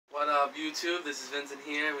up, YouTube? This is Vincent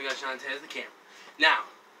here. We got Shantae as the camera. Now,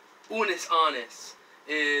 Unis Honest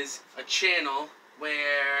is a channel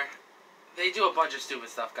where they do a bunch of stupid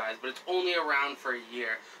stuff, guys, but it's only around for a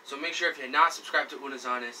year. So make sure if you're not subscribed to Unis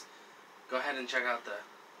Honest, go ahead and check out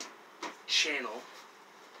the channel.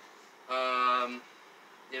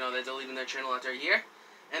 You know, they're deleting their channel after a year.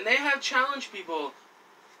 And they have challenged people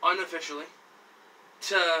unofficially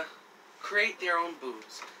to create their own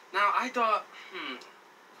boobs. Now, I thought,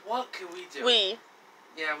 what could we do?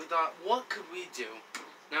 Yeah, we thought, what could we do?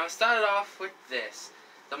 Now, I started off with this.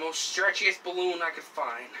 The most stretchiest balloon I could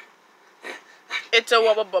find. It's a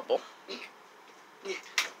wubble bubble.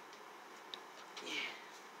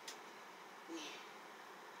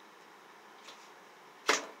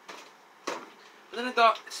 But then I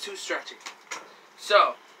thought, it's too stretchy.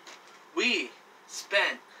 So, we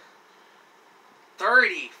spent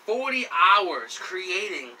 30, 40 hours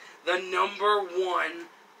creating the #1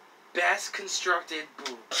 best constructed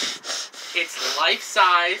boob. It's life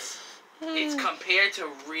size. It's compared to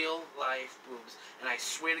real life boobs. And I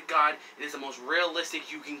swear to God, it is the most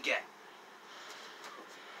realistic you can get.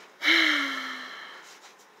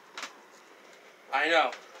 I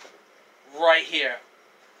know. Right here.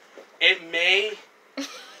 It may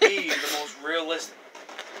be the most realistic.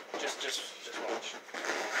 Just watch.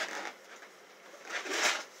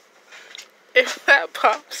 If that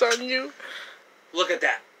pops on you. Look at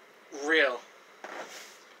that. Real.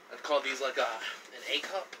 I'd call these like an A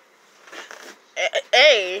cup.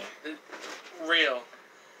 A? Real.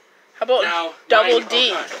 How about now, double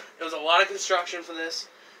D? It was a lot of construction for this.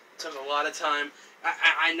 It took a lot of time.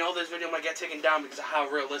 I know this video might get taken down because of how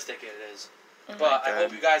realistic it is. But I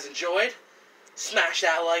hope you guys enjoyed. Smash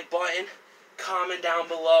that like button. Comment down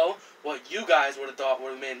below what you guys would have thought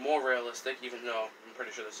would have made more realistic, even though I'm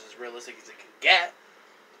pretty sure this is as realistic as it can get.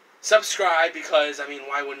 Subscribe because, I mean,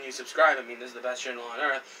 why wouldn't you subscribe? I mean, this is the best channel on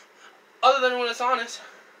earth. Other than when it's honest.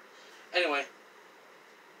 Anyway.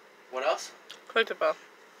 What else? Click the bell.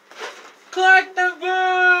 Click the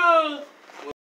bell!